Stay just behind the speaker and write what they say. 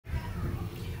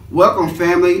Welcome,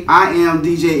 family. I am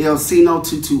DJ Elcino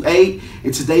 228,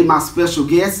 and today my special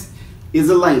guest is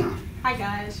Alayna. Hi,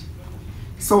 guys.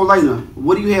 So, Alayna,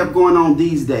 what do you have going on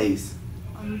these days?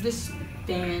 This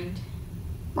band.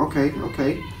 Okay.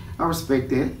 I respect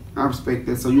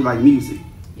that. So you like music?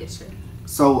 Yes, sir.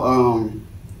 So,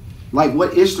 like,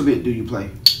 what instrument do you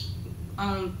play?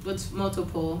 With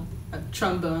multiple.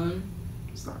 Trombone.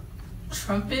 Stop.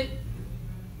 Trumpet,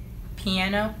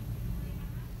 piano,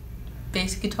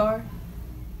 bass guitar,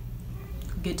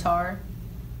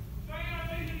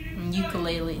 and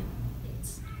ukulele.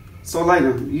 So,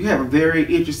 Alayna, you have a very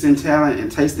interesting talent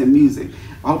and taste in music.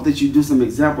 I hope that you do some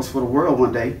examples for the world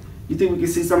one day. You think we can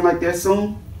see something like that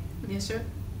soon? Yes, sir.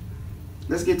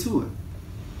 Let's get to it.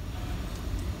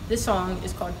 This song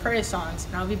is called Prayer Songs,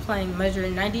 and I'll be playing measure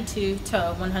 92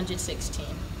 to 116.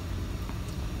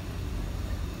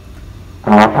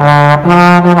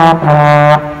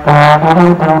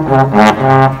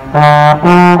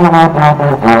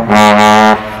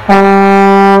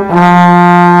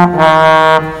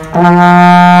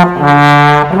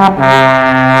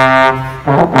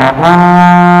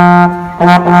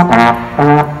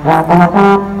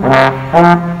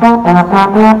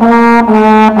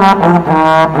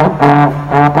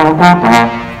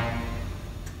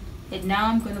 And now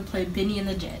I'm going to play Benny and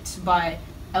the Jets by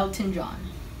Elton John.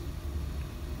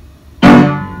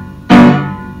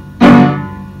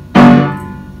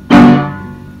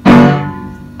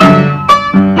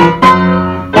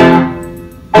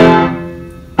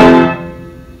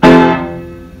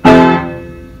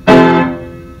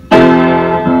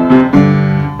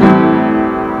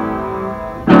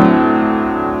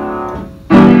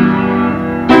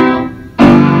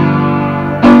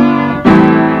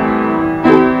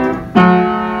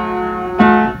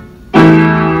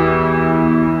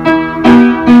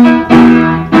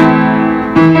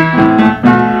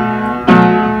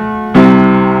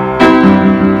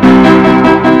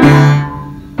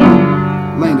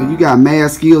 Got mad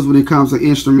skills when it comes to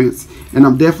instruments, and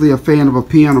I'm definitely a fan of a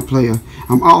piano player.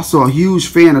 I'm also a huge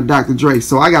fan of Dr. Dre,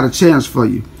 so I got a challenge for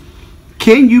you.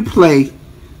 Can you play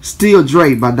Still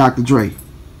Dre by Dr. Dre?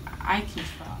 I can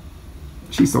try.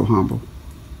 She's so humble.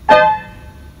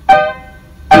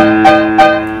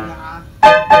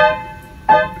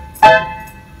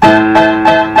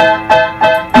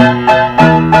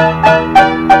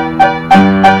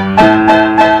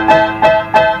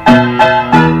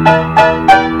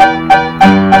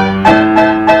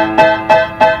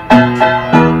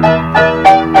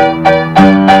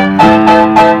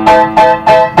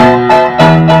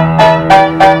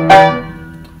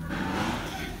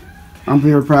 I'm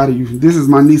very proud of you. This is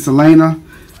my niece Alayna,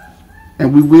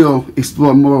 and we will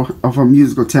explore more of her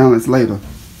musical talents later.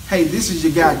 Hey, this is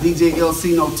your guy DJ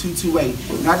Elcino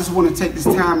 228, and I just want to take this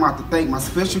time out to thank my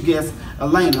special guest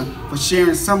Alayna for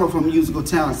sharing some of her musical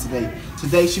talents today.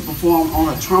 Today she performed on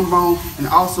her trombone and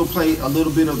also played a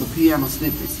little bit of the piano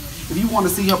snippets. If you want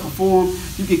to see her perform,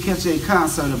 you can catch her at a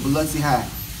concert at Biloxi High.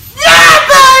 Yeah,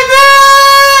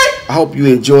 baby! I hope you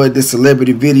enjoyed this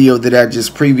celebrity video that I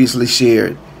just previously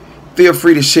shared. Feel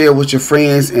free to share with your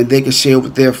friends, and they can share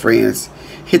with their friends.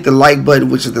 Hit the like button,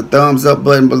 which is the thumbs up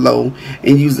button below,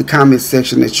 and use the comment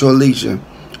section at your leisure.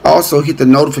 Also, hit the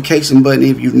notification button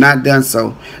if you've not done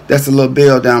so. That's the little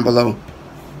bell down below.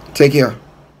 Take care.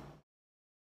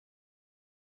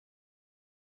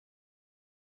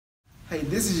 Hey,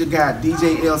 this is your guy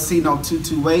DJ Elcino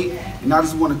 228, and I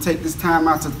just want to take this time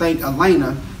out to thank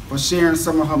Alayna for sharing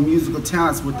some of her musical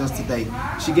talents with us today.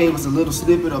 She gave us a little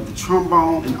snippet of the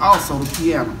trombone and also the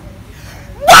piano.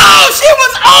 Wow, she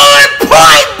was on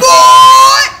point,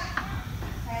 boy!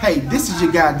 Hey, this is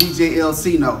your guy DJ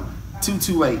Elcino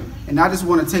 228, and I just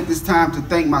want to take this time to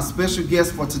thank my special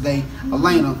guest for today,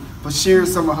 Alayna, for sharing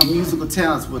some of her musical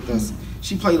talents with us.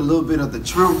 She played a little bit of the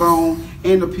trombone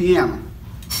and the piano.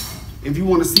 If you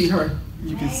want to see her,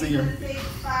 you can see her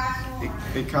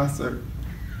at concert.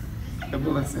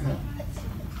 Bless her.